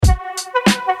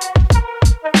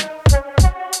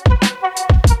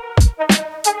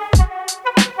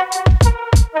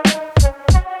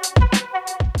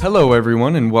Hello,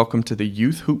 everyone, and welcome to the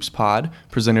Youth Hoops Pod,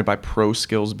 presented by Pro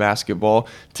Skills Basketball.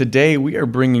 Today, we are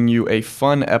bringing you a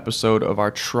fun episode of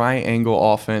our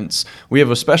Triangle Offense. We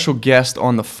have a special guest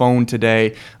on the phone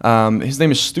today. His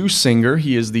name is Stu Singer.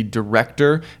 He is the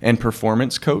Director and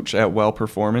Performance Coach at Well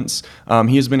Performance.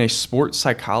 He has been a sports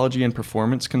psychology and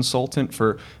performance consultant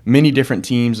for many different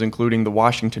teams, including the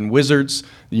Washington Wizards,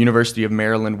 the University of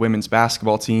Maryland women's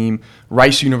basketball team,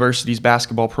 Rice University's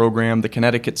basketball program, the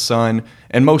Connecticut Sun,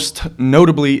 and most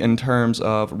notably in terms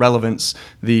of relevance,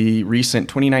 the recent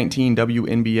 2019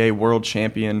 WNBA World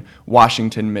Champion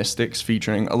Washington Mystics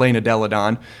featuring Elena Delle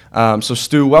Donne. So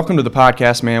Stu, welcome to the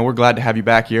podcast, man. We're glad to have you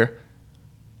back here.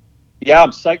 Yeah,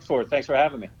 I'm psyched for it. Thanks for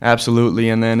having me.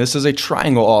 Absolutely. And then this is a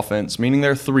triangle offense, meaning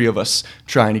there are three of us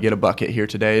trying to get a bucket here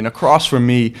today. And across from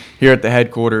me here at the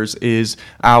headquarters is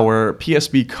our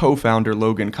PSB co-founder,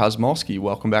 Logan Kosmolski.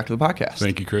 Welcome back to the podcast.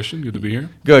 Thank you, Christian. Good to be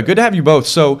here. Good to have you both.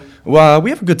 So we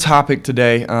have a good topic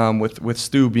today with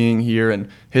Stu being here and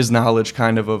his knowledge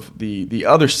kind of the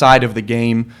other side of the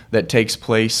game that takes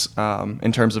place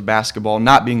in terms of basketball,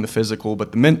 not being the physical,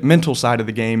 but the mental side of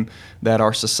the game that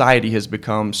our society has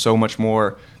become so much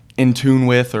more in tune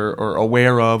with or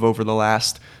aware of over the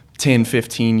last 10,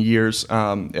 15 years.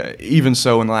 Even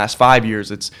so, in the last 5 years,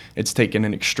 it's taken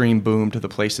an extreme boom to the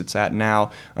place it's at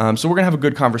now. So we're going to have a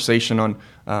good conversation on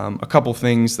a couple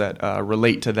things that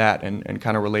relate to that and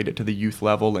kind of relate it to the youth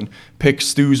level and pick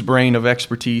Stu's brain of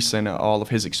expertise and all of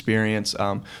his experience.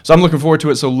 So I'm looking forward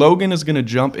to it. So Logan is going to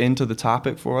jump into the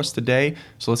topic for us today.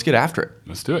 So let's get after it.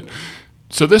 Let's do it.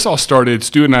 So this all started,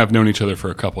 Stu and I have known each other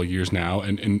for a couple of years now,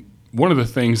 and one of the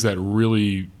things that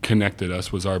really connected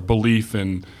us was our belief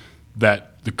in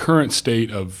that the current state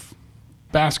of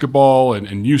basketball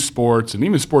and youth sports and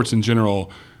even sports in general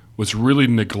was really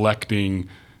neglecting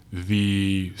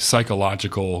the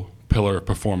psychological pillar of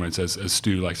performance, as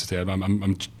Stu likes to say.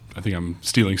 I think I'm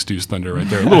stealing Stu's thunder right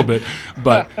there a little bit,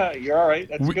 but you're all right.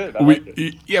 That's good.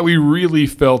 We really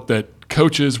felt that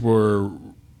coaches were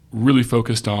really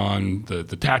focused on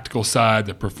the tactical side,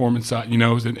 the performance side,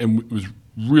 and it was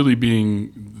really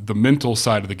being the mental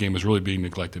side of the game was really being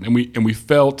neglected. And we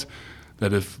felt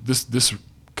that if this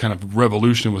kind of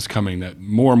revolution was coming, that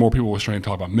more and more people were starting to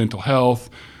talk about mental health,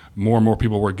 more and more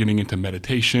people were getting into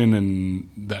meditation and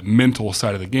that mental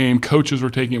side of the game. Coaches were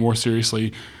taking it more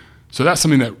seriously. So that's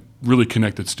something that really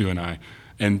connected Stu and I.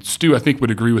 And Stu, I think,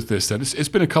 would agree with this, that it's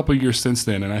been a couple of years since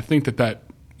then, and I think that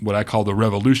what I call the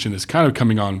revolution is kind of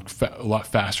coming on a lot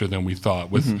faster than we thought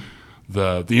with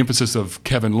the emphasis of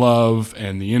Kevin Love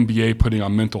and the NBA putting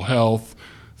on mental health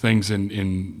things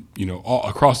in all,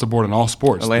 across the board in all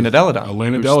sports. Elena Delle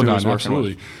Donne,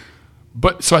 absolutely.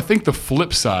 But so I think the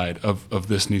flip side of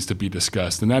this needs to be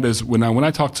discussed, and that is when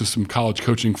I talk to some college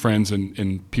coaching friends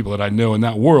and people that I know in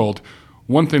that world,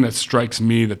 one thing that strikes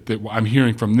me that I'm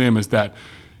hearing from them is that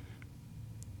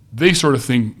they sort of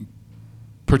think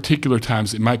particular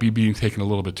times it might be being taken a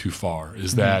little bit too far,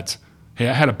 is that, hey,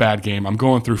 I had a bad game, I'm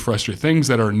going through frustrated things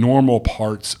that are normal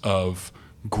parts of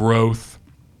growth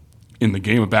in the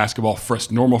game of basketball.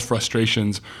 Normal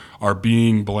frustrations are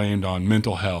being blamed on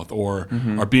mental health or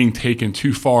are being taken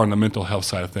too far on the mental health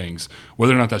side of things.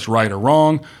 Whether or not that's right or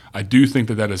wrong, I do think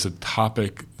that is a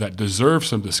topic that deserves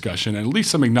some discussion and at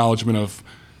least some acknowledgement of,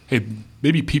 hey,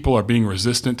 maybe people are being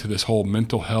resistant to this whole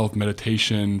mental health,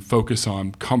 meditation, focus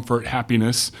on comfort,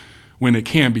 happiness, when it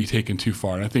can be taken too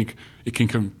far. And I think it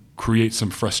can create some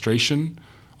frustration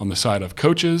on the side of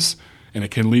coaches, and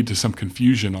it can lead to some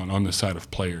confusion on the side of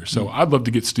players. So I'd love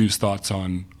to get Stu's thoughts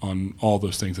on all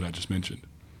those things that I just mentioned.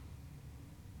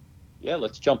 Yeah,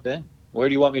 let's jump in. Where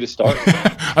do you want me to start?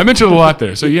 I mentioned a lot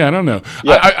there. So, I don't know.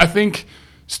 Yeah. I think,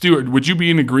 Stuart, would you be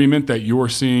in agreement that you're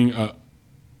seeing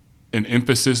an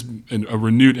emphasis, a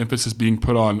renewed emphasis being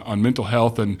put on mental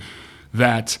health, and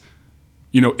that,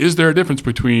 is there a difference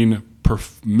between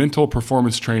mental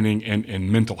performance training and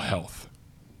mental health?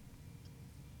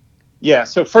 Yeah.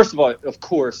 So first of all, of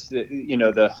course,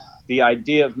 the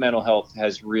idea of mental health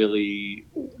has really,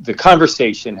 the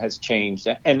conversation has changed,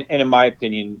 and in my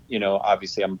opinion,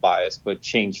 obviously I'm biased, but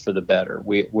changed for the better.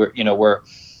 We're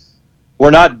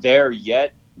not there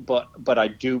yet. But I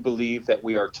do believe that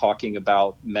we are talking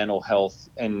about mental health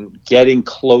and getting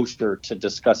closer to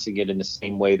discussing it in the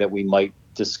same way that we might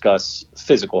discuss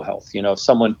physical health. If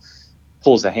someone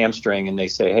pulls a hamstring and they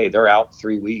say, hey, they're out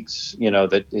 3 weeks,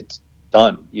 that it's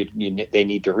done. They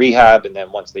need to rehab, and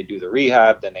then once they do the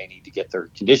rehab, then they need to get their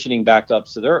conditioning back up.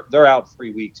 So they're out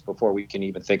 3 weeks before we can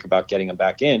even think about getting them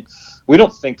back in. We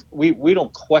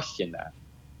don't question that.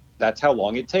 That's how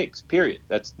long it takes, period.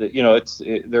 That's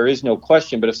there is no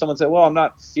question. But if someone said, well, I'm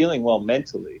not feeling well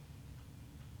mentally,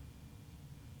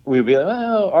 we'd be like,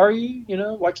 well, are you,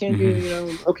 why can't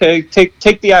you, okay,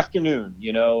 take the afternoon,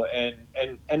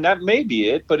 and that may be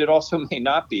it, but it also may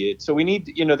not be it. So we need,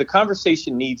 the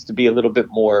conversation needs to be a little bit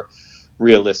more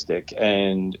realistic.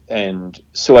 And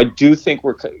so I do think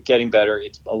we're getting better.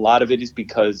 A lot of it is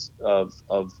because of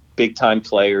big time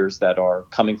players that are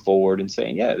coming forward and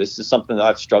saying, yeah, this is something that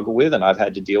I've struggled with and I've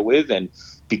had to deal with. And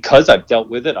because I've dealt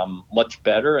with it, I'm much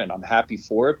better and I'm happy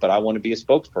for it, but I want to be a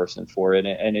spokesperson for it.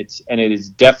 And it has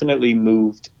definitely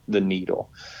moved the needle.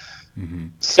 Mm-hmm.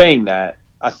 Saying that,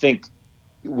 I think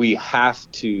we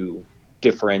have to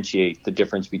differentiate the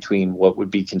difference between what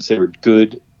would be considered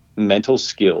good mental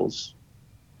skills,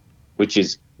 which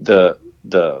is the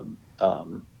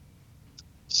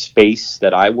space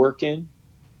that I work in,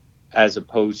 as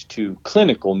opposed to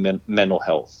clinical mental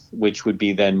health, which would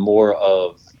be then more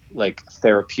of like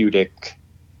therapeutic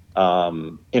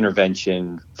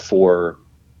intervention for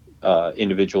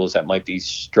individuals that might be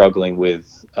struggling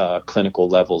with clinical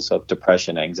levels of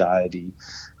depression, anxiety,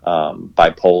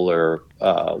 bipolar,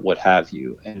 what have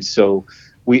you. And so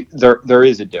there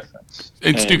is a difference.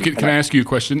 And Stu, can I ask you a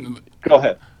question? Go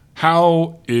ahead.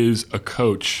 How is a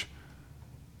coach?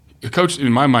 A coach,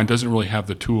 in my mind, doesn't really have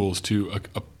the tools to.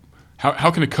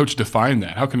 How can a coach define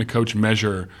that? How can a coach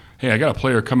measure? Hey, I got a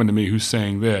player coming to me who's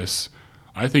saying this.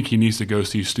 I think he needs to go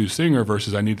see Stu Singer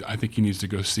versus I think he needs to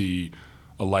go see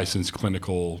a licensed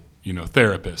clinical,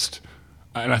 therapist.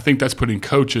 And I think that's putting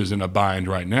coaches in a bind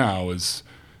right now. Is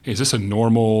this a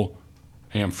normal?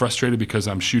 Hey, I'm frustrated because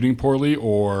I'm shooting poorly,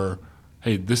 or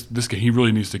hey, this guy, he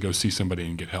really needs to go see somebody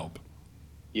and get help.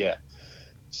 Yeah.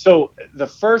 So the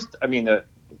first,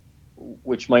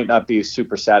 which might not be a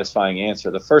super satisfying answer.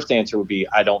 The first answer would be,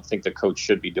 I don't think the coach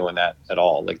should be doing that at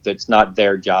all. Like, that's not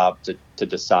their job to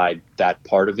decide that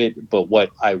part of it. But what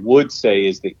I would say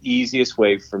is the easiest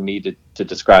way for me to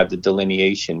describe the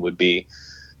delineation would be,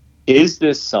 is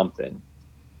this something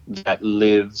that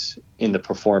lives in the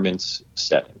performance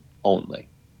setting only?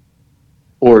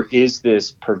 Or is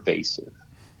this pervasive?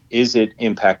 Is it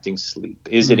impacting sleep?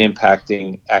 Is it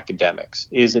impacting academics?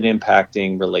 Is it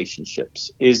impacting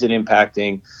relationships? Is it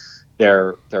impacting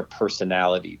their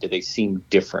personality? Do they seem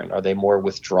different? Are they more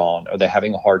withdrawn? Are they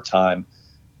having a hard time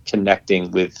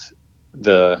connecting with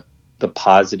the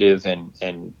positive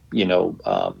and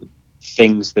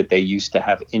things that they used to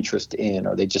have interest in?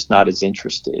 Are they just not as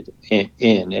interested in?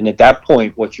 And at that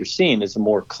point, what you're seeing is a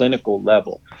more clinical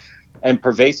level. And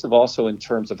pervasive also in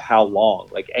terms of how long.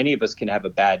 Like, any of us can have a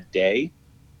bad day,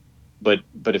 but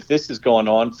if this is going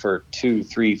on for 2,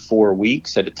 3, 4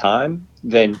 weeks at a time,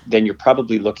 then you're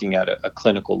probably looking at a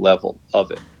clinical level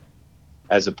of it,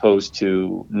 as opposed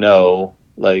to, no,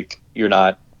 like, you're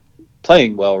not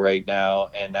playing well right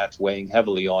now and that's weighing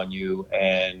heavily on you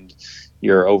and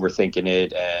you're overthinking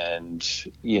it, and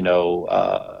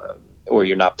or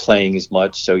you're not playing as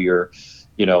much, so you're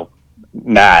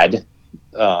mad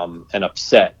and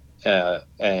upset,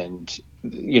 and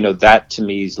that to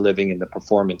me is living in the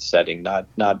performance setting,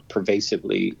 not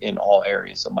pervasively in all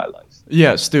areas of my life.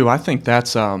 Yeah, Stu, I think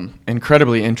that's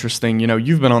incredibly interesting.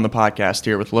 You've been on the podcast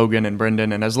here with Logan and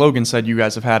Brendan, and as Logan said, you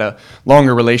guys have had a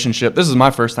longer relationship. This is my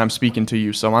first time speaking to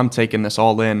you, so I'm taking this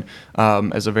all in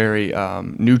as a very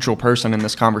neutral person in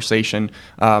this conversation.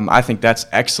 I think that's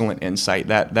excellent insight.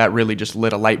 That really just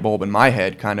lit a light bulb in my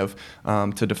head, kind of,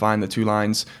 to define the two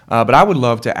lines. But I would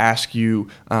love to ask you,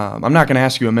 I'm not going to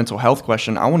ask you a mental health question.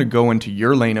 I want to go into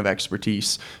your lane of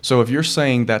expertise. So if you're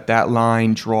saying that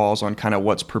line draws on kind of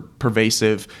what's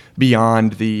pervasive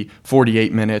beyond the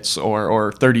 48 minutes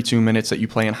or 32 minutes that you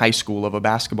play in high school of a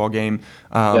basketball game,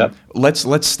 yep.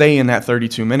 Let's stay in that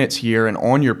 32 minutes here. And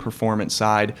on your performance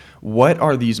side, what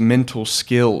are these mental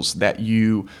skills that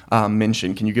you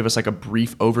mentioned? Can you give us like a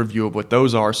brief overview of what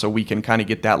those are, so we can kind of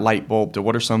get that light bulb to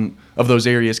what are some of those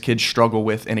areas kids struggle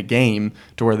with in a game,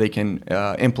 to where they can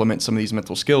implement some of these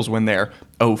mental skills when they're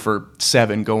 0 for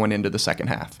 7 going into the second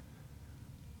half?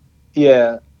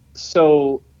 Yeah.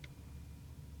 So,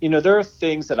 there are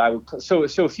things that I would, so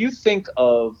if you think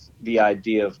of the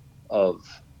idea of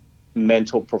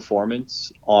mental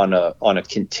performance on a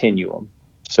continuum.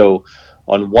 So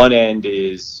on one end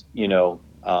is,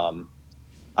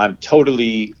 I'm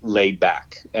totally laid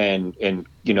back and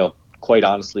quite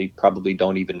honestly, probably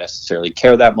don't even necessarily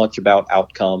care that much about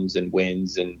outcomes and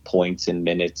wins and points and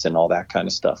minutes and all that kind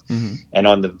of stuff. Mm-hmm. And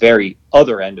on the very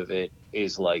other end of it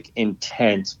is like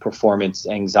intense performance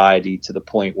anxiety, to the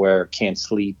point where can't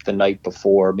sleep the night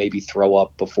before, maybe throw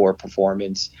up before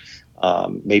performance,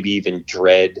 maybe even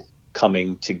dread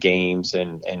coming to games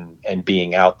and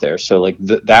being out there. So like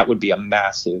that would be a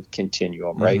massive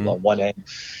continuum, right? Mm-hmm. On one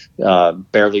end,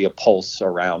 barely a pulse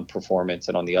around performance,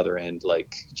 and on the other end,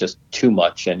 like just too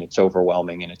much, and it's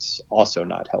overwhelming, and it's also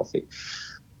not healthy.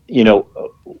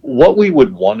 What we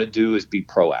would want to do is be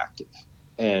proactive.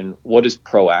 And what does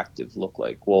proactive look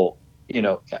like? Well,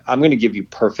 I'm going to give you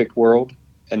perfect world,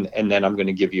 and then I'm going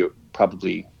to give you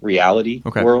probably reality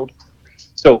world.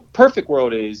 So perfect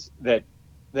world is that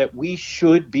we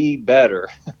should be better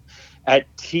at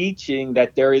teaching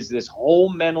that there is this whole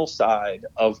mental side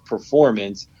of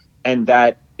performance, and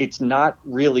that it's not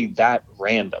really that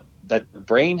random, that the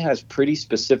brain has pretty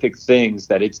specific things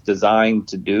that it's designed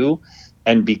to do.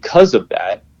 And because of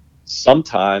that,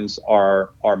 sometimes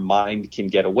our mind can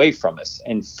get away from us.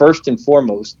 And first and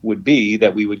foremost would be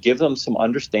that we would give them some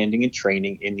understanding and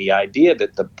training in the idea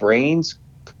that the brain's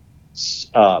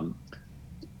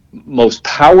most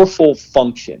powerful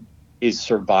function is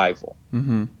survival.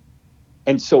 Mm-hmm.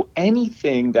 And so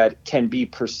anything that can be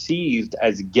perceived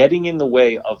as getting in the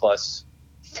way of us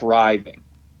thriving,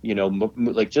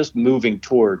 like just moving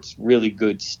towards really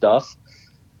good stuff,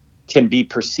 can be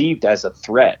perceived as a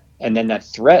threat. And then that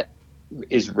threat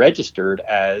is registered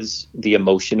as the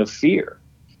emotion of fear,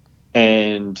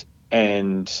 and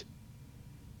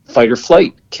fight or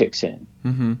flight kicks in.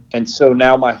 Mm-hmm. And so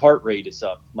now my heart rate is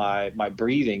up, my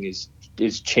breathing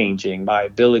is changing, my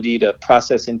ability to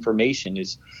process information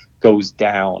goes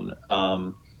down.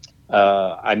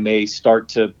 I may start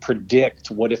to predict,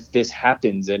 what if this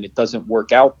happens and it doesn't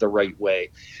work out the right way,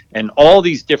 and all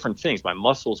these different things. My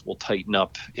muscles will tighten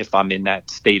up if I'm in that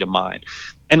state of mind.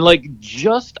 And like,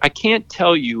 I can't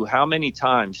tell you how many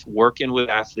times working with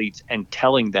athletes and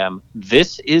telling them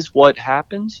this is what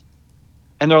happens,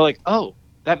 and they're like, oh,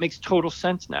 that makes total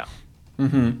sense now.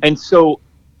 Mm-hmm. And so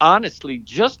honestly,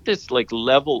 just this like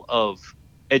level of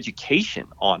education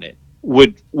on it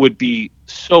would be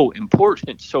so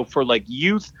important. So for like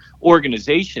youth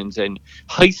organizations and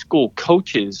high school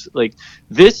coaches, like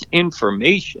this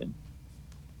information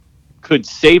could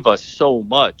save us so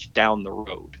much down the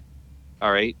road.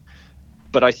 All right.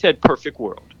 But I said perfect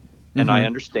world. And I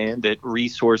understand that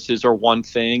resources are one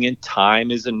thing and time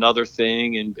is another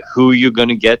thing, and who you're going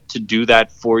to get to do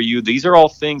that for you. These are all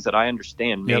things that I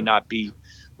understand may not be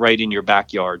right in your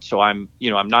backyard. So I'm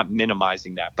not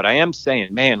minimizing that, but I am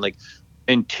saying, man, like,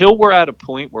 until we're at a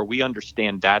point where we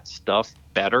understand that stuff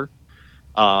better,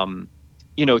 to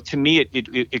me,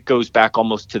 it goes back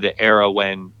almost to the era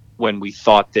when we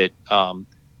thought that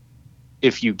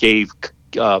if you gave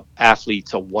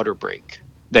athletes a water break,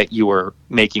 that you were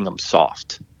making them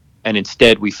soft. And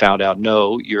instead we found out,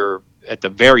 no, you're at the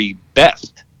very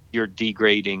best, you're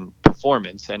degrading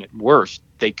performance, and at worst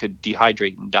they could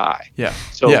dehydrate and die. Yeah.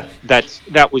 So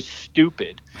that was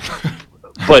stupid.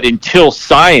 But until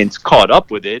science caught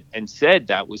up with it and said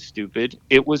that was stupid,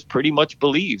 it was pretty much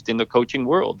believed in the coaching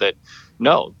world that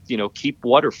no, keep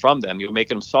water from them. You're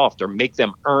making them soft, or make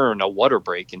them earn a water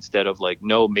break, instead of like,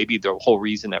 no, maybe the whole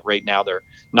reason that right now they're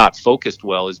not focused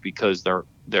well is because they're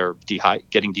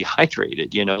getting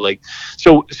dehydrated,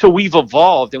 so we've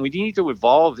evolved, and we need to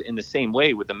evolve in the same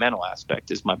way with the mental aspect,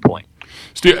 is my point.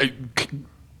 Steve,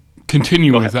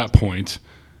 continuing with that point,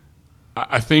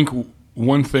 I think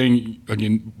one thing,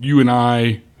 again, you and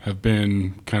I have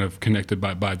been kind of connected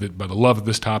by the love of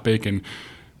this topic, and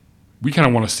we kind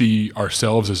of want to see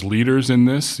ourselves as leaders in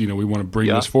this. We want to bring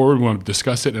this forward. We want to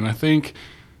discuss it. And I think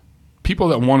people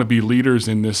that want to be leaders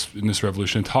in this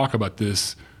revolution, talk about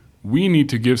this, we need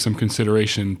to give some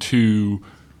consideration to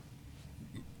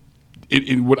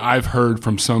in what I've heard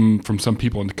from some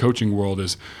people in the coaching world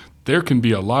is there can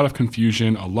be a lot of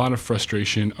confusion, a lot of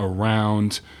frustration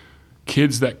around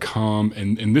kids that come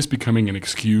and this becoming an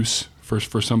excuse for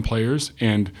some players.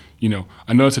 And,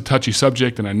 I know it's a touchy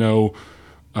subject, and I know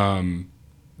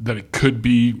that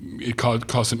it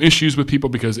cause some issues with people,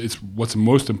 because it's what's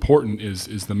most important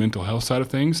is the mental health side of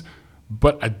things.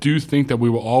 But I do think that we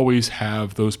will always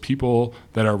have those people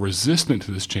that are resistant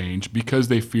to this change because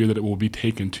they fear that it will be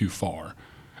taken too far.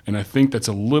 And I think that's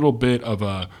a little bit of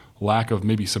a lack of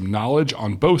maybe some knowledge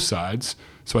on both sides.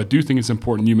 So I do think it's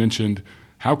important. You mentioned,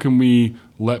 how can we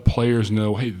let players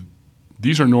know, hey,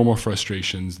 these are normal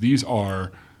frustrations. These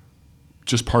are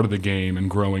just part of the game and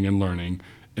growing and learning.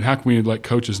 And how can we let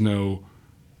coaches know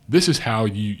this is how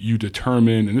you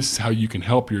determine, and this is how you can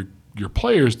help your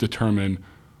players determine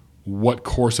what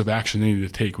course of action they need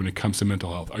to take when it comes to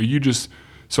mental health?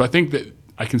 So I think that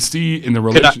I can see in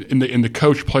the in the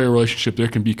coach-player relationship, there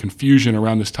can be confusion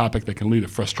around this topic that can lead to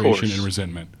frustration and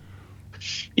resentment.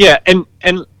 Yeah, and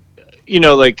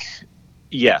like,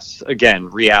 yes, again,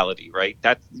 reality, right?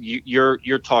 That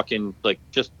you're talking like,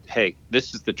 just, hey,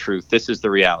 this is the truth, this is the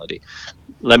reality.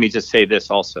 Let me just say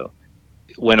this also.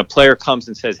 When a player comes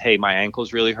and says, hey, my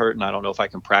ankle's really hurting, I don't know if I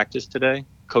can practice today,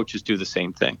 coaches do the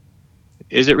same thing.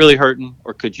 Is it really hurting,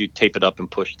 or could you tape it up and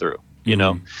push through?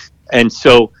 And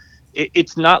so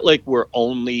it's not like we're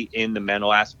only in the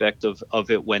mental aspect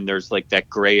of it when there's like that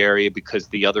gray area, because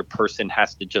the other person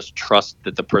has to just trust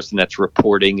that the person that's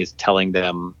reporting is telling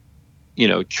them,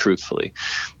 truthfully.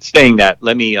 Saying that,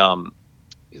 let me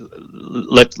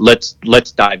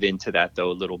let's dive into that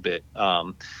though a little bit.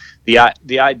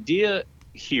 The idea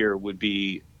here would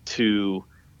be to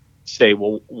say,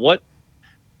 well, what,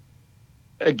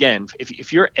 again,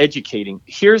 if you're educating,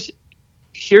 here's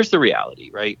the reality,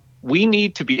 right? We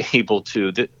need to be able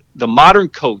to, the modern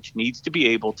coach needs to be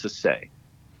able to say,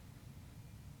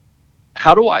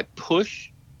 how do I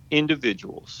push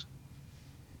individuals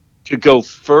to go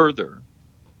further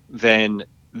than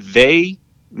they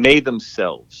may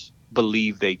themselves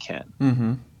believe they can?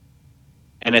 Mm-hmm.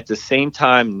 And at the same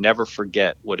time, never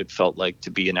forget what it felt like to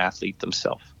be an athlete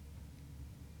themselves.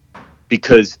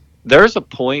 Because there's a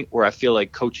point where I feel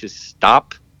like coaches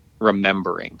stop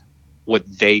remembering what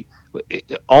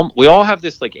we all have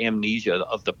this like amnesia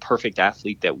of the perfect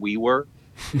athlete that we were.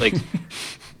 Like,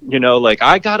 like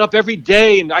I got up every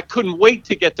day and I couldn't wait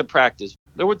to get to practice.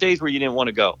 There were days where you didn't want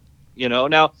to go.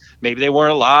 Now maybe they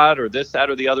weren't a lot, or this, that,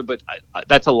 or the other, but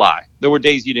that's a lie. There were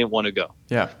days you didn't want to go.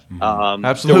 Yeah,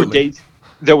 absolutely.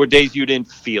 There were days you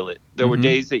didn't feel it. There were Mm-hmm.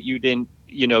 days that you didn't,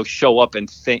 show up and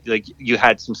think, like, you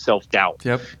had some self-doubt.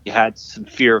 Yep. You had some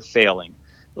fear of failing.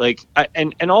 Like,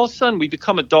 and all of a sudden we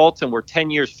become adults and we're 10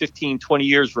 years, 15, 20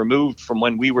 years removed from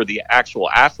when we were the actual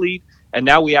athlete. And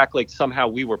now we act like somehow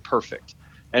we were perfect.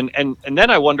 And then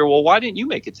I wonder, well, why didn't you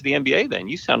make it to the NBA then?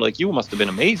 You sound like you must have been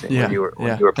amazing when you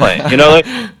were playing.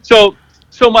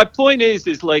 So my point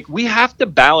is like, we have to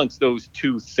balance those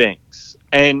two things.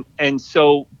 And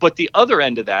so, but the other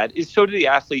end of that is, so do the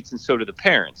athletes and so do the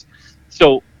parents.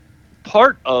 So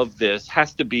part of this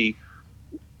has to be,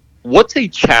 what's a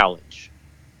challenge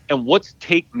and what's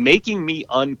making me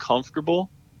uncomfortable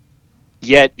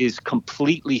yet is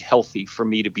completely healthy for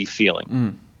me to be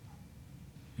feeling.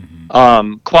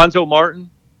 Quanzo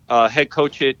Martin, head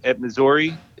coach at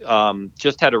Missouri,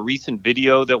 just had a recent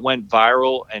video that went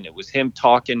viral, and it was him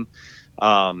talking,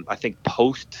 I think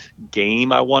post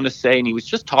game, I want to say, and he was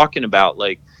just talking about,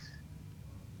 like,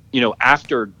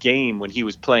 after game when he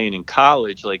was playing in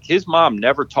college, like, his mom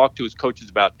never talked to his coaches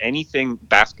about anything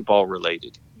basketball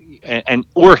related, and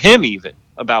or him even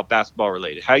about basketball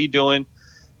related. How you doing?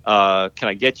 Can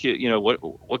I get you?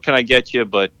 What can I get you?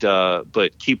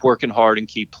 But keep working hard and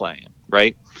keep playing,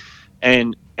 right?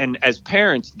 And as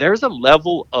parents, there's a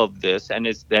level of this, and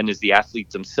as the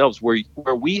athletes themselves,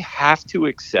 where we have to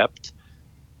accept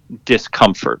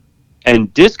discomfort,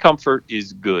 and discomfort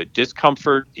is good.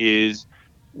 Discomfort is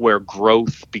where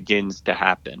growth begins to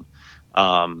happen.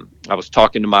 I was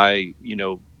talking to my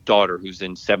daughter who's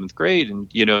in 7th grade,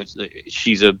 and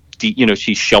she's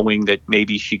she's showing that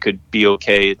maybe she could be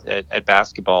okay at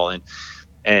basketball,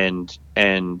 and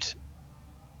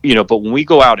but when we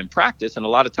go out and practice, and a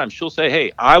lot of times she'll say,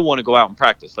 hey, I want to go out and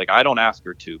practice. Like, I don't ask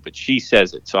her to, but she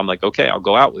says it. So I'm like, okay, I'll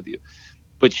go out with you.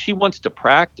 But she wants to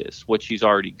practice what she's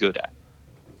already good at,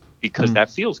 because that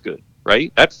feels good,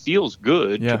 right? That feels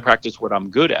good to practice what I'm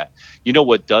good at. You know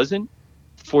what doesn't?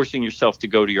 Forcing yourself to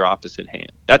go to your opposite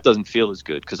hand. That doesn't feel as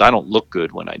good, because I don't look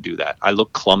good when I do that. I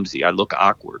look clumsy. I look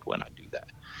awkward when I do that.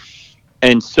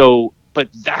 And so, but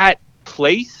that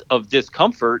place of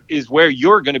discomfort is where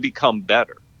you're going to become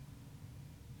better.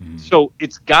 So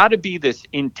it's got to be this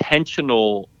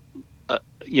intentional,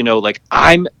 like,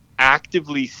 I'm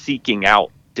actively seeking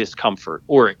out discomfort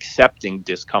or accepting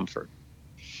discomfort.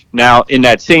 Now, in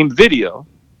that same video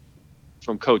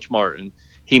from Coach Martin,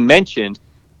 he mentioned,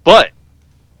 but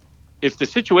if the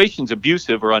situation's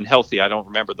abusive or unhealthy, I don't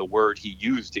remember the word he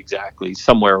used exactly,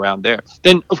 somewhere around there,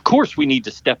 then of course we need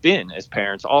to step in as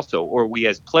parents also, or we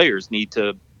as players need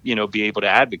to, be able to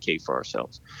advocate for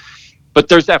ourselves. But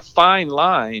there's that fine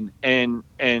line, and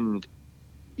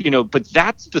but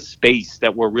that's the space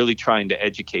that we're really trying to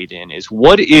educate in, is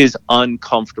what is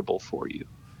uncomfortable for you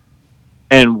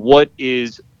and what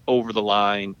is over the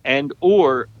line, and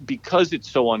or because it's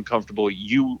so uncomfortable,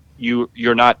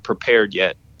 you're not prepared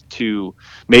yet to,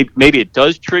 maybe it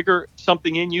does trigger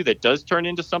something in you that does turn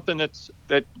into something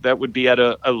that would be at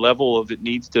a level of, it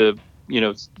needs to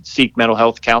seek mental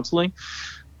health counseling,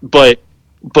 but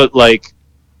like,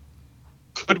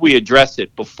 could we address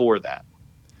it before that?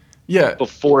 Yeah.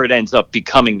 before it ends up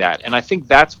becoming that. And I think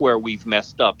that's where we've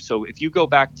messed up. So if you go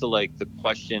back to like the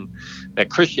question that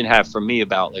Christian had for me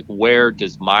about like, where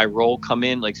does my role come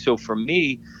in? Like, so for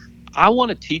me, I want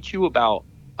to teach you about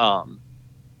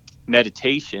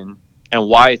meditation and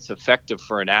why it's effective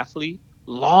for an athlete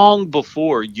long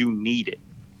before you need it.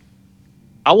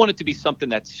 I want it to be something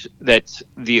that's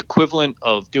the equivalent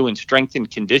of doing strength and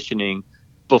conditioning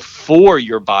before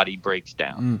your body breaks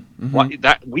down. Why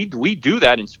that we do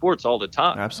that in sports all the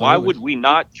time. Absolutely. Why would we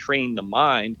not train the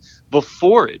mind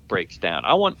before it breaks down?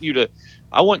 I want you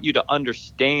to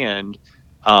understand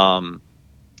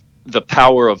the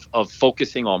power of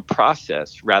focusing on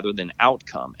process rather than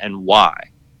outcome, and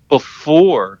why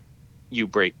before you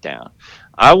break down.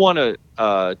 I want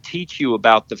to teach you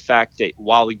about the fact that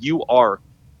while you are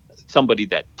somebody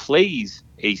that plays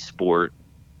a sport,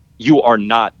 you are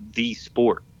not the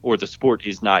sport, or the sport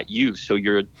is not you. So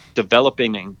you're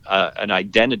developing an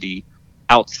identity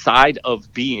outside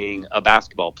of being a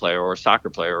basketball player or a soccer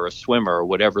player or a swimmer or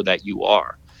whatever that you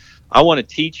are. I want to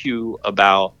teach you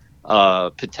about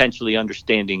potentially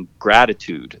understanding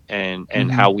gratitude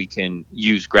and how we can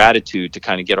use gratitude to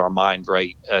kind of get our mind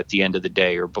right at the end of the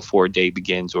day or before a day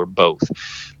begins, or both.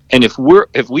 And if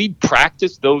we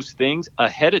practice those things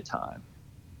ahead of time,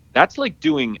 that's like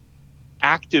doing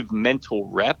active mental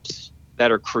reps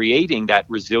that are creating that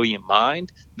resilient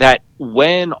mind, that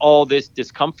when all this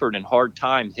discomfort and hard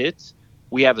time hits,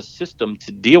 we have a system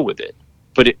to deal with it.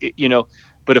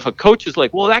 But if a coach is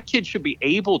like, well, that kid should be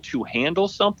able to handle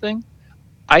something,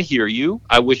 I hear you.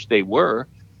 I wish they were.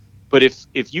 But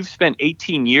if you've spent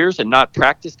 18 years and not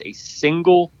practiced a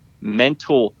single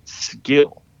mental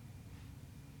skill,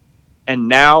 and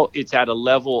now it's at a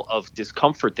level of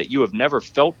discomfort that you have never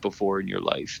felt before in your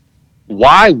life,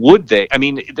 why would they? I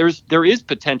mean, there is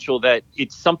potential that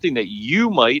it's something that you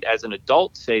might, as an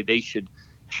adult, say they should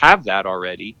have that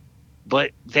already,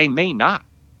 but they may not.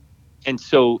 And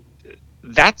so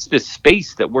that's the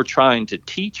space that we're trying to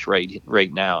teach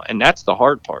right now, and that's the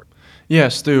hard part. Yeah,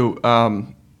 Stu.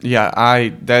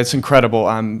 That's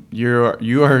incredible.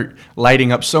 You are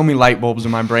lighting up so many light bulbs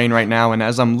in my brain right now, and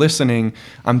as I'm listening,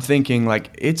 I'm thinking like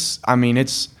it's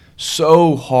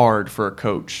so hard for a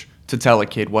coach to tell a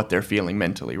kid what they're feeling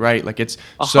mentally, right? Like it's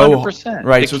 100%.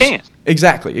 Right. They can't.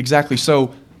 Exactly.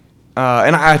 So.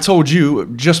 And I told you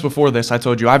just before this,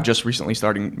 I've just recently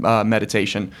started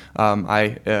meditation.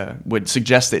 I would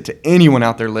suggest it to anyone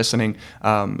out there listening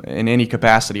in any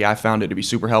capacity. I found it to be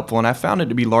super helpful, and I found it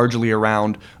to be largely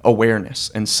around awareness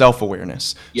and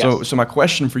self-awareness. Yes. So my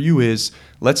question for you is,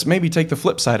 let's maybe take the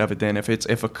flip side of it then.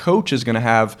 If a coach is going to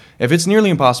have, if it's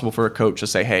nearly impossible for a coach to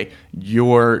say, hey,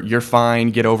 you're fine,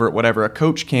 get over it, whatever, a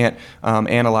coach can't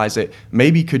analyze it,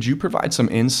 maybe could you provide some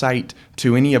insight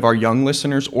to any of our young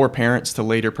listeners or parents to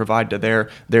later provide to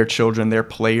their children, their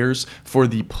players, for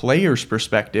the player's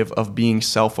perspective of being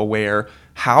self-aware?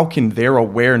 How can their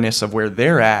awareness of where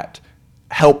they're at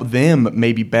help them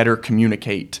maybe better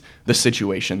communicate the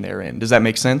situation they're in? Does that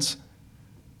make sense?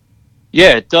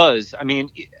 Yeah, it does. I mean,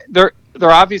 there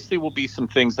obviously will be some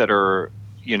things that are,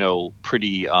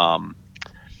 pretty,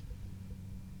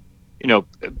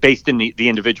 based in the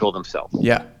individual themselves.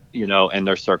 Yeah. And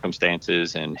their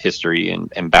circumstances and history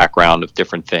and background of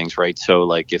different things, right? So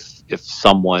like if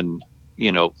someone,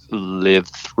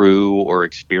 lived through or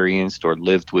experienced or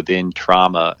lived within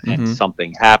trauma and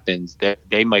something happens,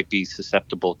 they might be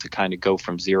susceptible to kind of go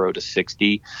from 0 to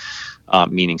 60,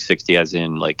 meaning 60 as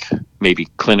in like maybe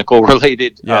clinical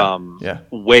related,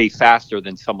 way faster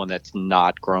than someone that's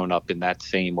not grown up in that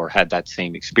same or had that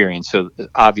same experience. So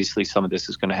obviously some of this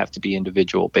is going to have to be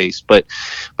individual based, but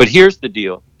here's the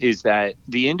deal, is that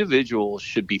the individual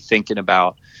should be thinking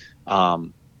about,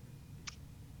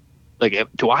 like,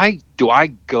 do I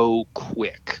go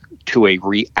quick to a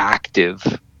reactive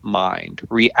mind?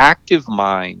 Reactive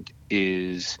mind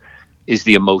is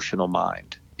the emotional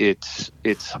mind. It's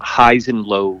highs and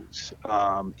lows.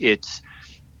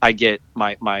 I get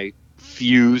my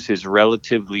fuse is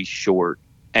relatively short,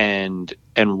 and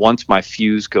once my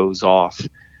fuse goes off,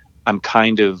 I'm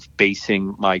kind of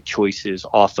basing my choices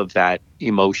off of that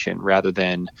emotion rather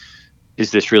than,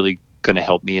 is this really going to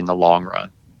help me in the long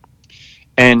run?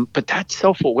 But that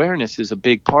self-awareness is a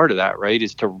big part of that, right?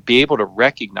 Is to be able to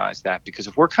recognize that, because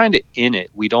if we're kind of in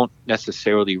it, we don't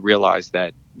necessarily realize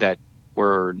that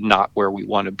we're not where we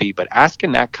want to be. But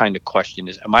asking that kind of question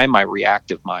is, am I in my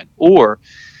reactive mind, or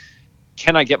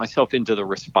can I get myself into the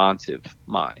responsive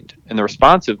mind? And the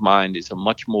responsive mind is a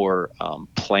much more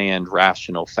planned,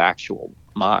 rational, factual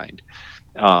mind.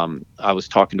 I was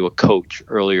talking to a coach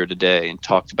earlier today and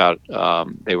talked about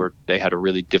they had a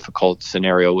really difficult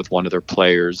scenario with one of their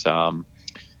players.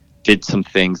 did some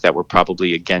things that were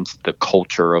probably against the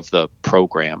culture of the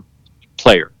program.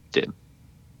 Player did.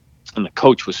 And the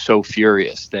coach was so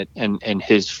furious that, and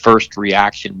his first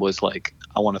reaction was like,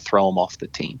 I want to throw him off the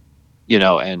team,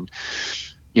 and,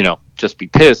 just be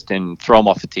pissed and throw him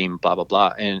off the team, blah, blah,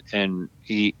 blah. And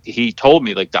he told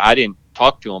me, like, I didn't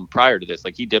talk to him prior to this.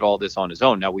 Like, he did all this on his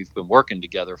own. Now we've been working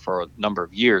together for a number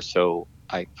of years. So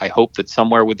I hope that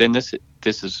somewhere within this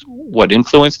is what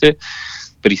influenced it.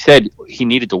 But he said he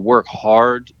needed to work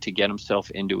hard to get himself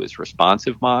into his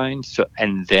responsive mind.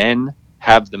 And then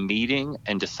have the meeting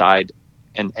and decide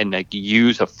and like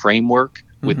use a framework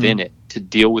within it to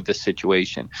deal with the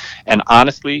situation. And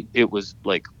honestly, it was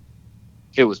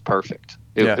perfect.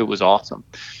 It was awesome.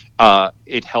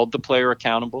 It held the player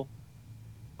accountable,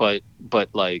 but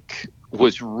like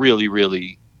was really,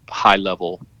 really high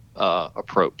level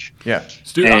approach. Yeah.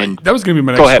 Stu, that was going to be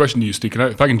my next question to you, Stu.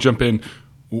 If I can jump in,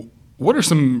 what are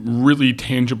some really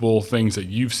tangible things that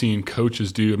you've seen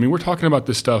coaches do? I mean, we're talking about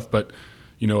this stuff, but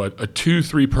a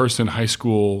 2-3 person high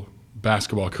school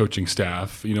basketball coaching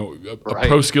staff, a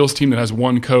pro skills team that has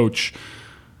one coach.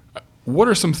 What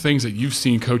are some things that you've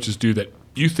seen coaches do that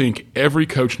you think every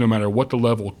coach, no matter what the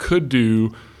level, could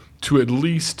do to at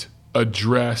least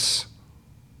address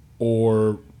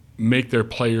or make their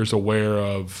players aware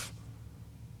of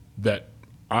that?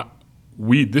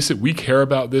 We care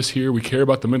about this here. We care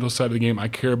about the mental side of the game. I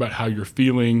care about how you're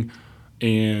feeling,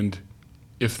 and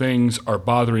if things are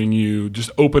bothering you, just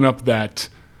open up that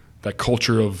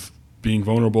culture of being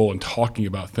vulnerable and talking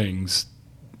about things,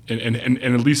 and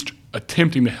at least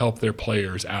attempting to help their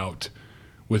players out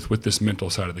with this mental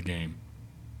side of the game.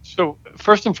 So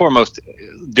first and foremost,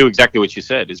 do exactly what you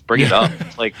said: is bring it up.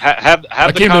 Like have I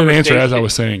the came conversation. to an answer as I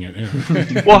was saying it.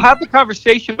 Yeah. Well, have the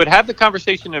conversation, but have the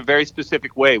conversation in a very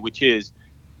specific way, which is,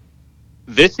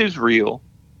 this is real.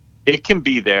 It can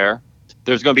be there.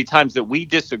 There's going to be times that we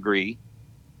disagree,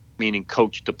 meaning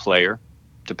coach to player,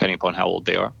 depending upon how old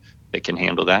they are. They can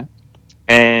handle that.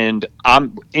 And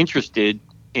I'm interested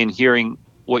in hearing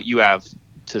what you have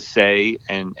to say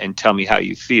and tell me how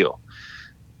you feel.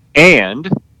 And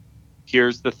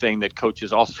here's the thing that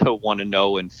coaches also want to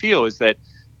know and feel is that,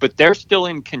 but they're still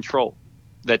in control,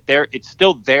 that it's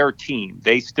still their team.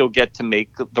 They still get to make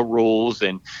the rules.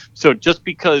 And so just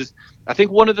because I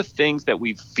think one of the things that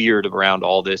we've feared around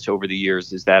all this over the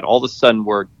years is that all of a sudden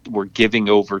we're giving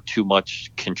over too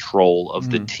much control of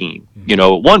the team. At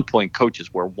one point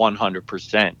coaches were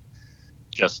 100%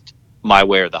 just my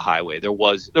way or the highway. There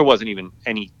wasn't even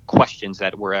any questions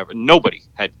that were ever, nobody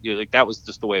had, that was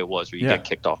just the way it was, or you get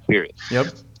kicked off, period. Yep.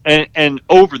 And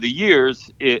over the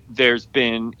years, there's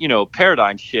been,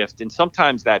 paradigm shift, and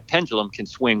sometimes that pendulum can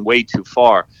swing way too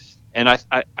far. And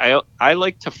I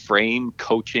like to frame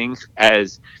coaching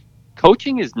as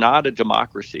coaching is not a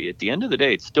democracy. At the end of the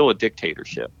day, it's still a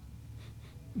dictatorship.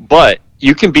 But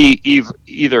you can be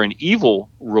either an evil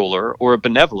ruler or a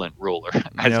benevolent ruler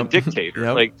as a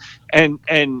dictator. Yep.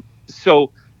 And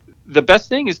so the best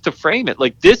thing is to frame it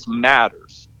like this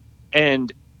matters.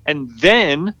 And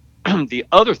then the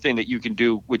other thing that you can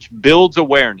do, which builds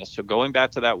awareness. So going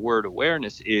back to that word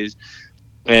awareness is,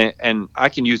 and I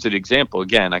can use an example.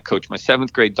 Again, I coach my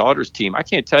 7th grade daughter's team. I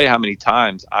can't tell you how many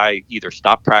times I either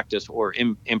stop practice or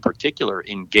in particular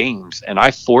in games, and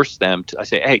I force them to, I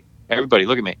say, hey, everybody,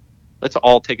 look at me. Let's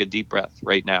all take a deep breath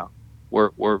right now.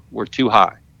 We're too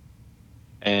high.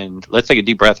 And let's take a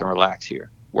deep breath and relax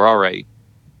here. We're all right.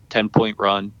 10-point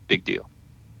run, big deal.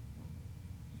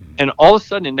 And all of a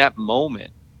sudden in that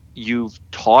moment, you've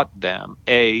taught them,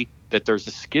 A, that there's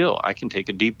a skill. I can take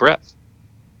a deep breath.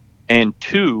 And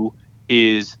 2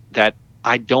 is that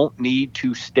I don't need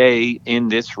to stay in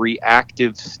this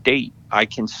reactive state. I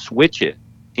can switch it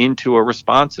into a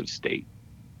responsive state.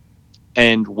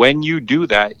 And when you do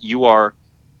that, you are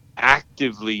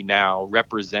actively now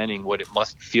representing what it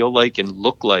must feel like and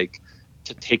look like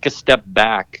to take a step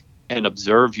back and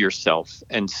observe yourself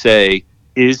and say,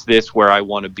 is this where I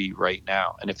want to be right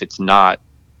now? And if it's not,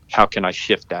 how can I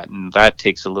shift that? And that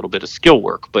takes a little bit of skill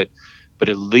work, but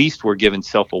at least we're given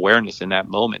self-awareness in that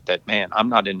moment that, man, I'm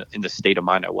not in the state of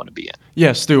mind I want to be in.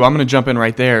 Yeah, Stu, I'm going to jump in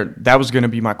right there. That was going to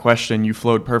be my question. You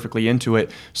flowed perfectly into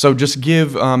it. So just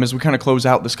give, as we kind of close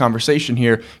out this conversation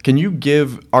here, can you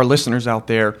give our listeners out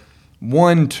there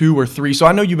 1, 2, or 3. So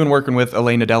I know you've been working with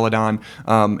Elena Delle Donne,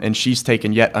 and she's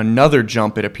taken yet another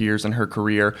jump, it appears, in her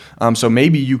career. So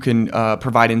maybe you can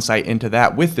provide insight into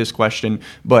that with this question,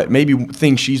 but maybe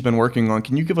things she's been working on.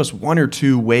 Can you give us 1 or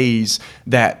 2 ways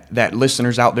that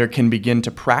listeners out there can begin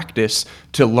to practice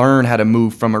to learn how to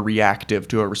move from a reactive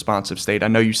to a responsive state? I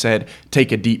know you said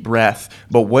take a deep breath,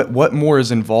 but what more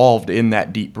is involved in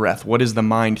that deep breath? What is the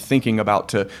mind thinking about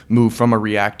to move from a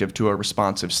reactive to a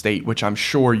responsive state, which I'm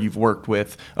sure you've worked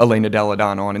with Elena Delle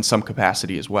Donne on in some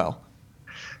capacity as well?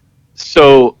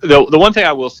 So the one thing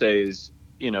I will say is,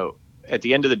 at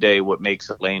the end of the day, what makes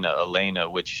Elena,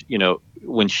 which,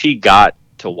 when she got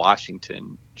to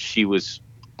Washington, she was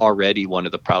already one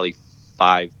of the probably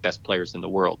 5 best players in the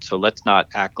world. So let's not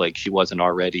act like she wasn't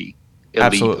already elite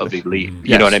Absolutely. of elite. Yes.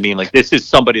 You know what I mean? Like, this is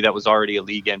somebody that was already a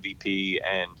league MVP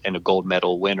and a gold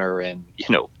medal winner, and,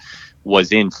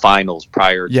 was in finals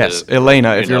prior to. Yes,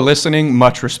 Elena, if you're listening,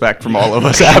 much respect from all of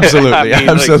us. Absolutely. I mean,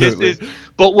 absolutely.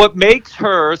 But what makes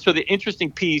her, so the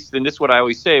interesting piece, and this is what I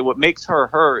always say, what makes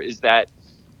her is that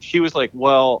she was like,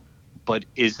 well, but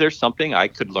is there something I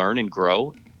could learn and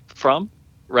grow from?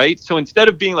 Right. So instead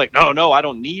of being like, no, I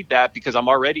don't need that because I'm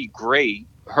already great,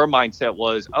 her mindset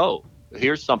was, oh,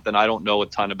 here's something I don't know a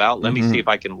ton about. Let me see if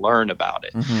I can learn about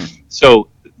it. So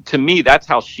to me, that's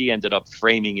how she ended up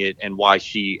framing it and why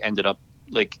she ended up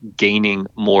like gaining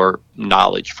more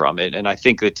knowledge from it. And I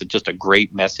think it's just a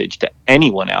great message to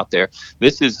anyone out there.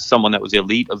 This is someone that was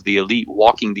elite of the elite,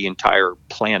 walking the entire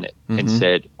planet and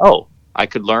said, oh, I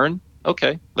could learn.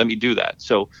 Okay, let me do that.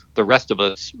 So the rest of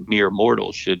us mere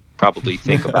mortals should probably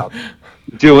think about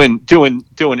doing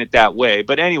it that way.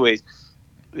 But anyways,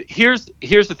 here's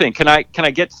the thing. Can I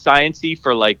get sciencey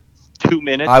for like 2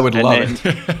 minutes? I would love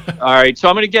it. All right, so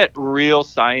I'm gonna get real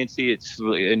sciencey. It's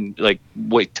and like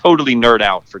totally nerd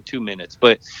out for 2 minutes.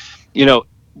 But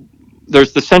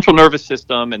there's the central nervous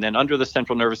system, and then under the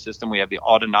central nervous system we have the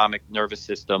autonomic nervous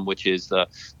system, which is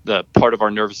the part of our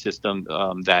nervous system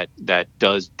that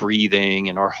does breathing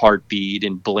and our heartbeat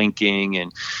and blinking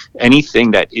and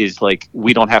anything that is like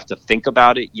we don't have to think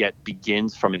about it yet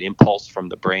begins from an impulse from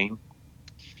the brain.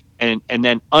 And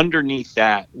then underneath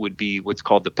that would be what's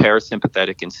called the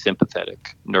parasympathetic and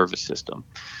sympathetic nervous system.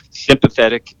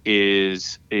 Sympathetic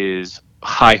is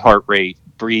high heart rate,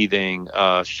 breathing,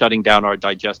 shutting down our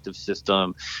digestive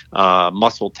system,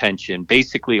 muscle tension,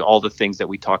 basically all the things that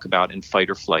we talk about in fight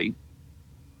or flight.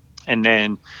 And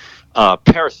then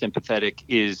parasympathetic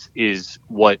is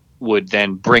what would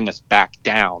then bring us back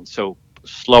down. So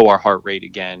slow our heart rate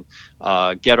again,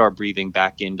 get our breathing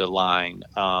back into line,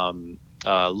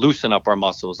 loosen up our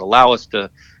muscles, allow us to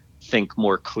think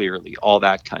more clearly, all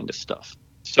that kind of stuff.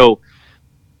 So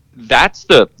that's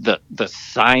the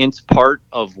science part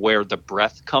of where the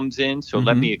breath comes in. So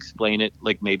let me explain it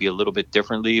like maybe a little bit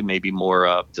differently, maybe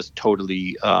more just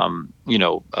totally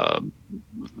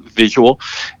visual.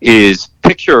 Is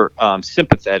picture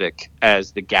sympathetic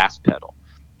as the gas pedal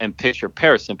and picture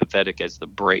parasympathetic as the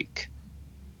brake.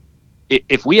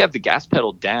 If we have the gas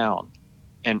pedal down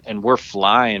and we're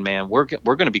flying, man, we're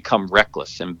going to become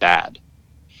reckless and bad.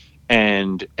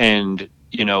 And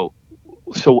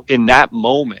so in that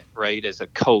moment, right, as a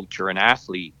coach or an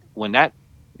athlete, when that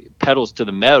pedals to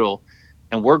the metal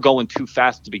and we're going too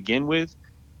fast to begin with,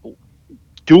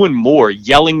 doing more,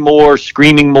 yelling more,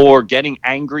 screaming more, getting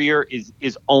angrier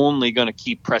is only going to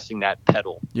keep pressing that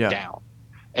pedal down.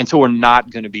 And so we're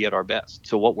not going to be at our best.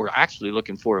 So what we're actually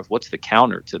looking for is what's the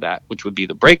counter to that, which would be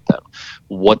the brake pedal.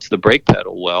 What's the brake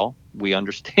pedal? Well, we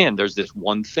understand there's this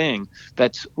one thing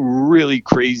that's really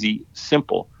crazy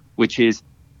simple, which is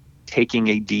taking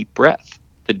a deep breath.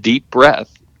 The deep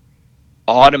breath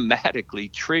automatically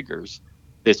triggers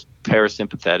this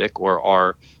parasympathetic or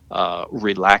our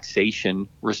relaxation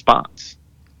response.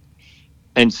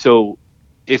 And so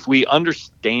if we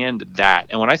understand that,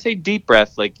 and when I say deep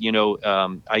breath, like,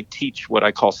 I teach what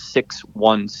I call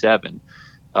 6-1-7.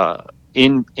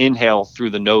 Inhale through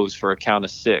the nose for a count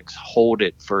of 6, hold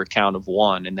it for a count of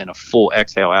 1, and then a full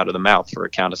exhale out of the mouth for a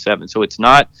count of 7. So it's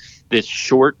not this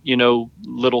short,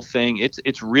 little thing.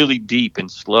 It's really deep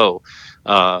and slow.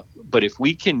 But if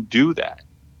we can do that,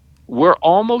 we're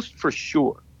almost for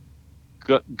sure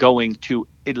going to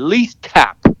at least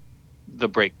tap the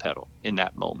brake pedal in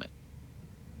that moment.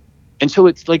 And so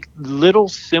it's like little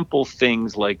simple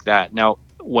things like that. Now,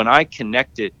 when I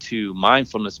connect it to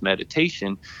mindfulness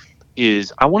meditation,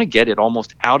 is I want to get it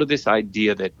almost out of this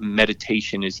idea that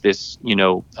meditation is this,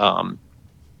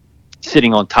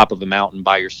 sitting on top of a mountain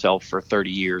by yourself for 30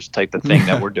 years type of thing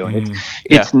that we're doing.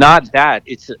 It's not that.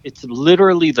 It's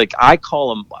literally like I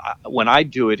call them, when I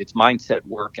do it, it's mindset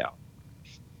workout.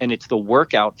 and it's the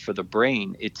workout for the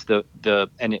brain. It's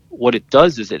what it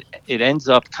does is it ends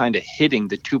up kind of hitting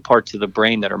the two parts of the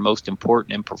brain that are most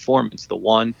important in performance. The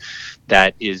one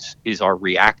that is our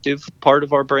reactive part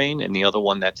of our brain, and the other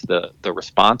one that's the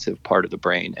responsive part of the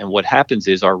brain. And what happens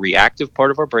is our reactive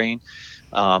part of our brain,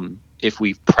 if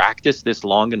we've practiced this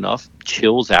long enough,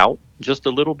 chills out just a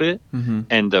little bit,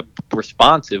 and the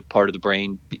responsive part of the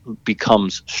brain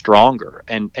becomes stronger.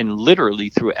 And literally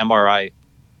through MRI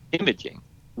imaging,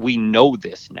 we know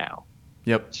this now.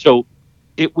 Yep. So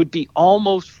it would be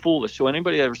almost foolish. So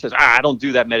anybody that ever says, I don't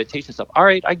do that meditation stuff. All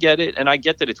right, I get it. And I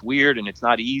get that it's weird and it's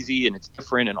not easy and it's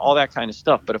different and all that kind of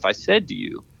stuff. But if I said to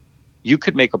you, you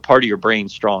could make a part of your brain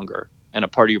stronger and a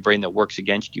part of your brain that works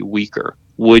against you weaker,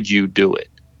 would you do it?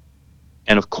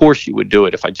 And of course you would do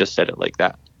it if I just said it like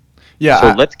that. Yeah.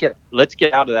 So let's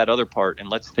get out of that other part and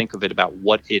let's think of it about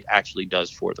what it actually does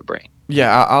for the brain.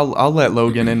 Yeah, I'll let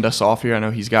Logan end us off here. I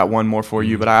know he's got one more for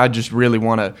you, but I just really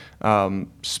want to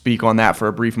speak on that for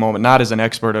a brief moment. Not as an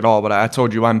expert at all, but I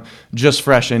told you I'm just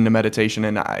fresh into meditation,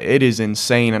 and it is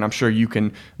insane, and I'm sure you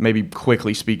can maybe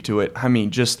quickly speak to it. I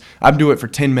mean, I do it for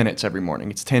 10 minutes every morning.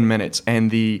 It's 10 minutes,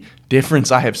 and the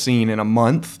difference I have seen in a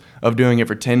month of doing it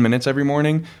for 10 minutes every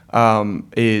morning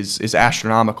is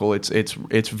astronomical. It's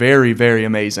very, very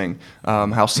amazing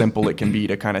how simple it can be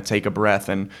to kind of take a breath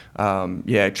and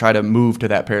try to move to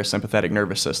that parasympathetic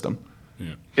nervous system.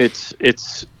 Yeah.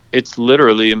 It's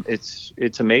literally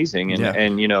it's amazing,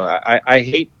 and you know, I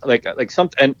hate but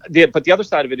the other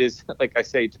side of it is, like I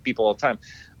say to people all the time,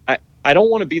 I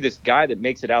don't want to be this guy that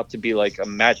makes it out to be like a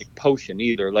magic potion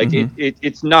either. Like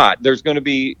it's not. There's going to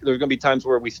be times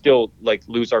where we still like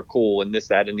lose our cool and this,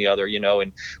 that, and the other, you know,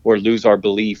 and or lose our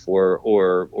belief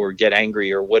or get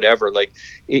angry or whatever. Like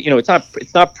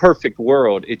it's not perfect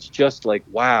world. It's just like,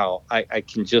 wow, I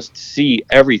can just see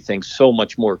everything so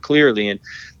much more clearly. And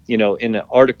you know, in an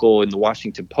article in the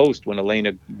Washington Post when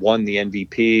Elena won the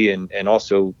MVP and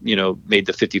also, you know, made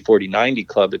the 50-40-90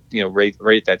 club at, you know, right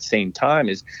at that same time,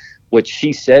 is what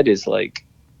she said is like,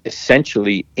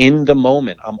 essentially in the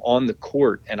moment I'm on the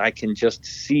court and I can just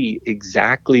see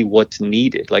exactly what's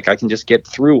needed. Like I can just get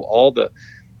through all the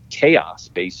chaos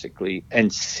basically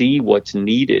and see what's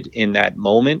needed in that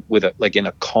moment with in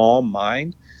a calm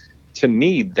mind. To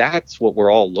me, that's what we're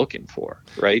all looking for,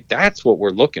 right? That's what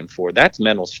we're looking for. That's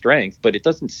mental strength, but it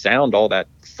doesn't sound all that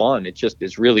fun. It just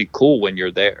is really cool when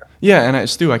you're there. Yeah, and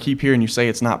Stu, I keep hearing you say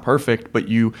it's not perfect, but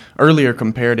you earlier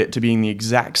compared it to being the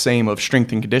exact same of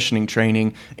strength and conditioning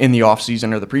training in the off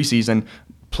season or the preseason.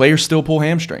 Players still pull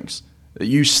hamstrings.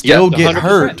 You still get 100%.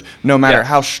 Hurt no matter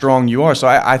how strong you are. So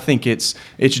I think it's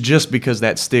just because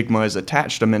that stigma is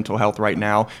attached to mental health right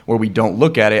now, where we don't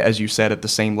look at it, as you said, at the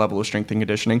same level of strength and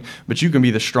conditioning. But you can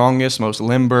be the strongest, most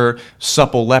limber,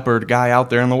 supple leopard guy out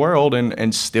there in the world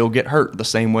and still get hurt the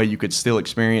same way you could still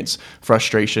experience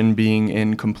frustration being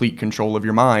in complete control of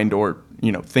your mind, or,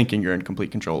 you know, thinking you're in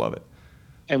complete control of it.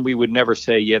 And we would never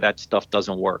say, that stuff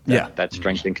doesn't work. That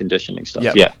strength and conditioning stuff.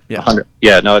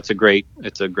 No, it's a great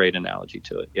analogy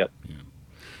to it. Yep. Yeah.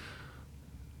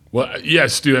 Well,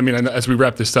 Stu, I mean, as we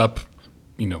wrap this up,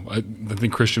 you know, I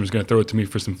think Christian was going to throw it to me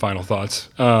for some final thoughts,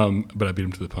 but I beat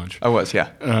him to the punch. I was, yeah.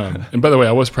 And by the way,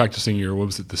 I was practicing your, what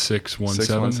was it, the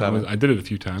 6-1-7? 6-1-7. I did it a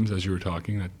few times as you were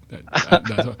talking.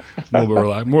 That's a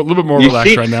little bit more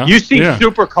relaxed right now. You seem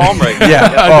super calm right now. Yeah,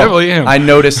 I definitely am. I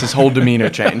noticed his whole demeanor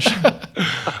change.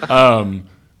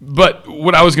 But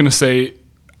what I was going to say,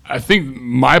 I think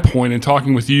my point in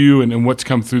talking with you and what's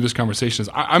come through this conversation is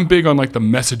I'm big on like the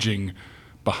messaging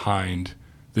behind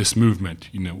this movement.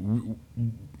 You know,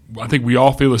 I think we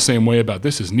all feel the same way about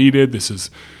this is needed. This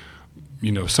is,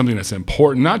 you know, something that's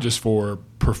important, not just for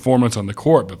performance on the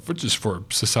court, but just for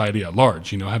society at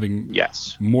large. You know, having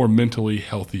more mentally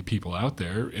healthy people out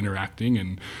there interacting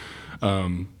and,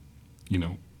 you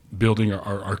know, building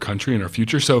our country and our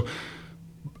future. So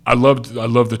I love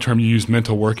the term you use,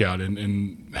 mental workout,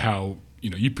 and how, you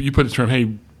know, you put the term, hey,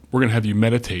 we're going to have you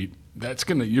meditate.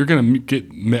 You're going to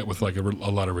get met with like a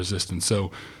lot of resistance. So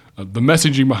the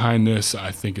messaging behind this,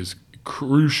 I think, is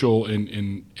crucial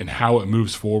in how it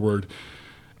moves forward.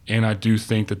 And I do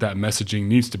think that messaging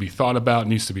needs to be thought about,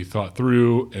 needs to be thought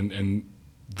through, and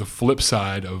the flip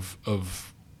side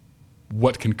of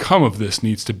what can come of this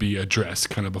needs to be addressed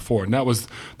kind of before. And that was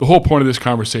the whole point of this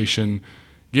conversation,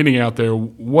 getting out there.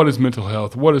 What is mental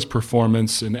health? What is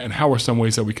performance? And how are some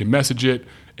ways that we can message it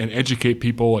and educate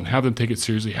people and have them take it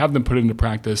seriously, have them put it into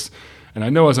practice. And I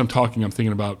know as I'm talking, I'm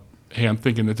thinking about, hey, I'm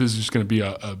thinking that this is just going to be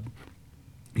a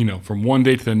you know, from one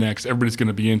day to the next, everybody's going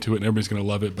to be into it and everybody's going to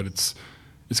love it, but it's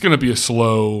going to be a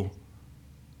slow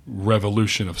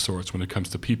revolution of sorts when it comes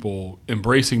to people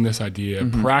embracing this idea,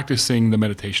 practicing the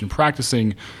meditation,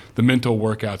 practicing the mental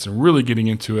workouts, and really getting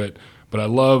into it. But I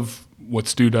love what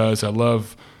Stu does. I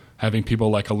love having people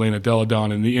like Elena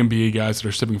Deladon and the MBA guys that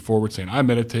are stepping forward saying, I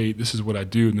meditate, this is what I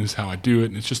do, and this is how I do it.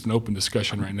 And it's just an open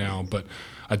discussion right now. But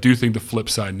I do think the flip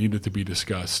side needed to be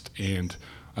discussed. And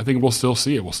I think we'll still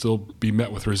see it. We'll still be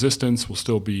met with resistance. We'll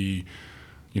still be,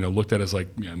 looked at as like,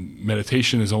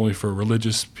 meditation is only for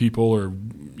religious people or,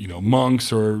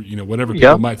 monks or, whatever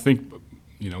people might think,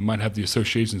 might have the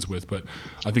associations with. But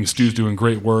I think Stu's doing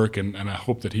great work, and I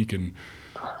hope that he can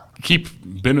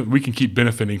we can keep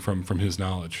benefiting from his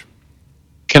knowledge.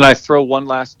 Can I throw one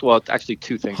last? Well, actually,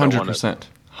 two things.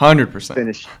 100%.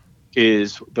 Finish.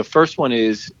 Is the first one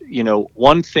is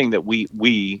one thing that we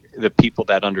the people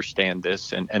that understand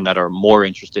this and that are more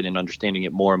interested in understanding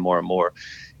it more and more and more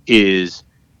is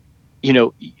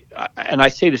and I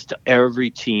say this to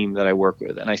every team that I work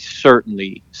with, and I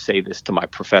certainly say this to my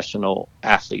professional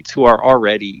athletes who are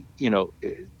already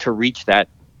to reach that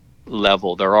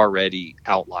level, they're already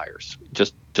outliers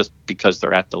just because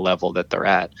they're at the level that they're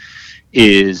at,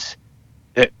 is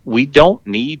that we don't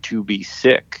need to be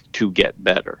sick to get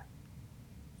better,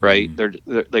 right? They're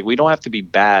like, we don't have to be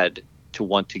bad to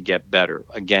want to get better.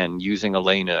 Again, using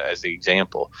Elena as the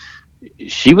example,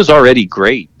 she was already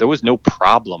great. There was no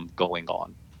problem going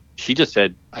on. She just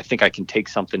said, I think I can take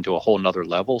something to a whole nother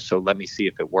level, so let me see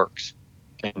if it works.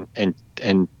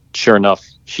 And sure enough,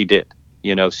 she did.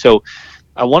 So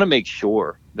I want to make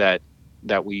sure that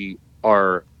we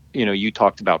are, you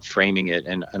talked about framing it,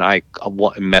 and I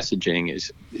want messaging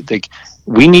is like,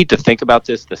 we need to think about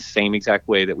this the same exact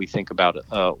way that we think about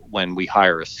when we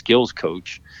hire a skills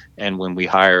coach and when we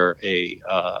hire a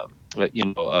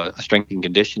strength and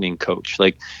conditioning coach.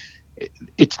 Like,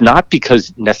 it's not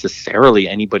because necessarily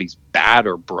anybody's bad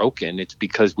or broken. It's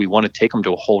because we want to take them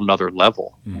to a whole nother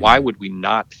level. Why would we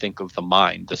not think of the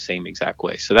mind the same exact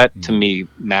way? So that, to me,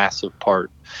 massive part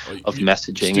of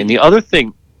messaging. And the other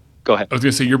thing, go ahead. I was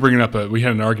going to say, you're bringing up we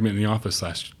had an argument in the office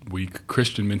last week.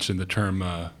 Christian mentioned the term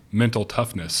mental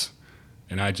toughness,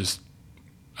 and I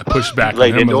pushed back on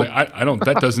him. I was like, I don't.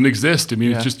 That doesn't exist. I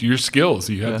mean, it's just your skills.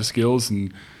 You have the skills,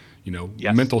 and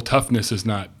mental toughness is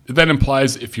not. That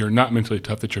implies if you're not mentally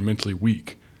tough, that you're mentally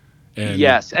weak. And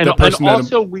yes, and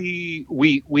also we're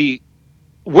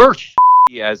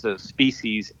as a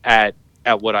species at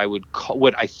what I would call,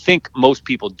 what I think most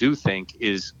people do think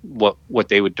is what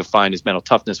they would define as mental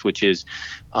toughness, which is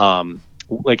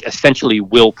like essentially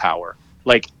willpower.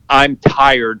 Like, I'm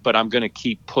tired, but I'm going to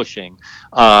keep pushing.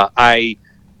 I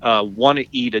want to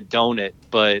eat a donut,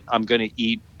 but I'm going to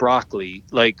eat broccoli.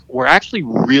 Like, we're actually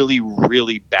really,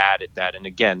 really bad at that. And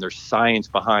again, there's science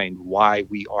behind why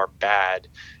we are bad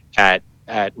at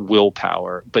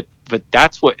willpower. But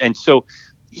that's what, and so,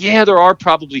 yeah, there are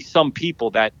probably some people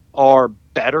that are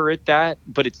better at that,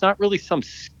 but it's not really some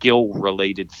skill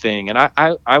related thing. And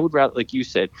I would rather, like you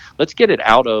said, let's get it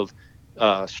out of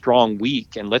strong,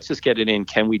 weak, and let's just get it in.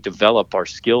 Can we develop our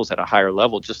skills at a higher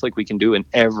level, just like we can do in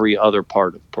every other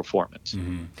part of performance?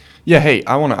 Yeah, hey,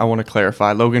 I want to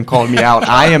clarify. Logan called me out.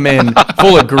 I am in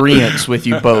full agreement with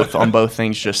you both on both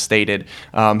things just stated.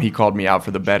 He called me out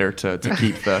for the better to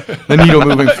keep the needle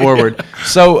moving forward.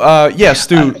 So,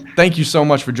 Stu, thank you so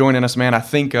much for joining us, man. I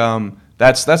think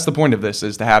that's the point of this,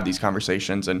 is to have these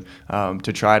conversations and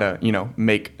to try to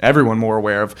make everyone more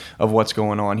aware of what's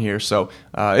going on here. So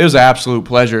it was an absolute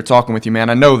pleasure talking with you,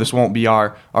 man. I know this won't be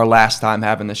our last time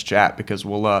having this chat, because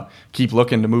we'll keep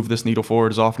looking to move this needle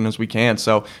forward as often as we can.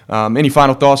 So any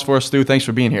final thoughts for us, Stu? Thanks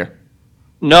for being here.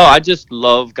 No, I just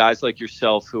love guys like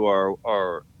yourself who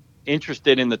are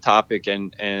interested in the topic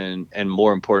and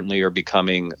more importantly are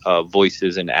becoming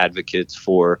voices and advocates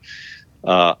for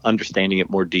understanding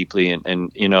it more deeply.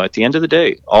 And at the end of the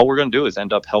day, all we're going to do is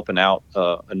end up helping out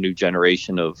a new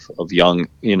generation of young,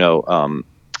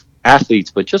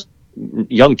 athletes, but just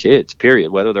young kids, period,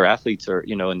 whether they're athletes or,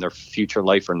 in their future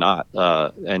life or not.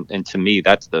 And to me,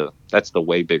 that's the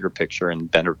way bigger picture and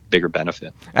bigger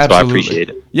benefit. Absolutely. So I appreciate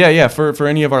it. Yeah. For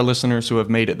any of our listeners who have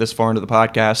made it this far into the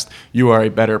podcast, you are a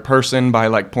better person by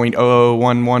like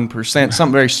 0.0011%,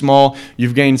 something very small.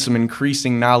 You've gained some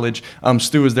increasing knowledge.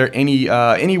 Stu, is there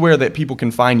anywhere that people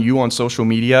can find you on social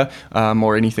media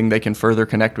or anything they can further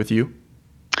connect with you?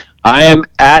 I am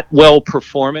at Well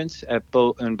Performance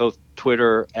in both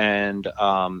Twitter and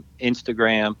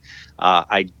Instagram.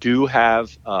 I do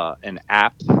have an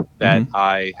app that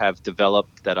I have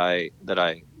developed that I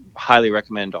highly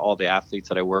recommend to all the athletes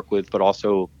that I work with, but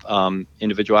also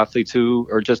individual athletes who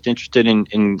are just interested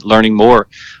in learning more.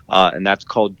 And that's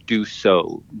called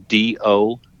DoSo,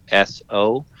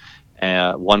 DoSo.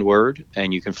 one word,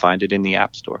 and you can find it in the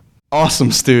App Store.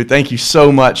 Awesome, Stu. Thank you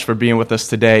so much for being with us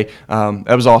today.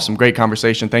 That was awesome. Great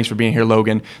conversation. Thanks for being here,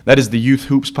 Logan. That is the Youth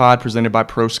Hoops Pod presented by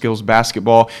Pro Skills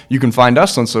Basketball. You can find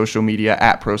us on social media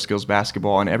at Pro Skills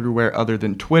Basketball and everywhere other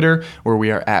than Twitter, where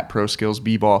we are at Pro Skills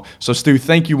B-Ball. So, Stu,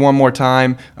 thank you one more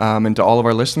time. And to all of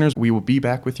our listeners, we will be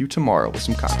back with you tomorrow with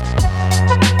some content.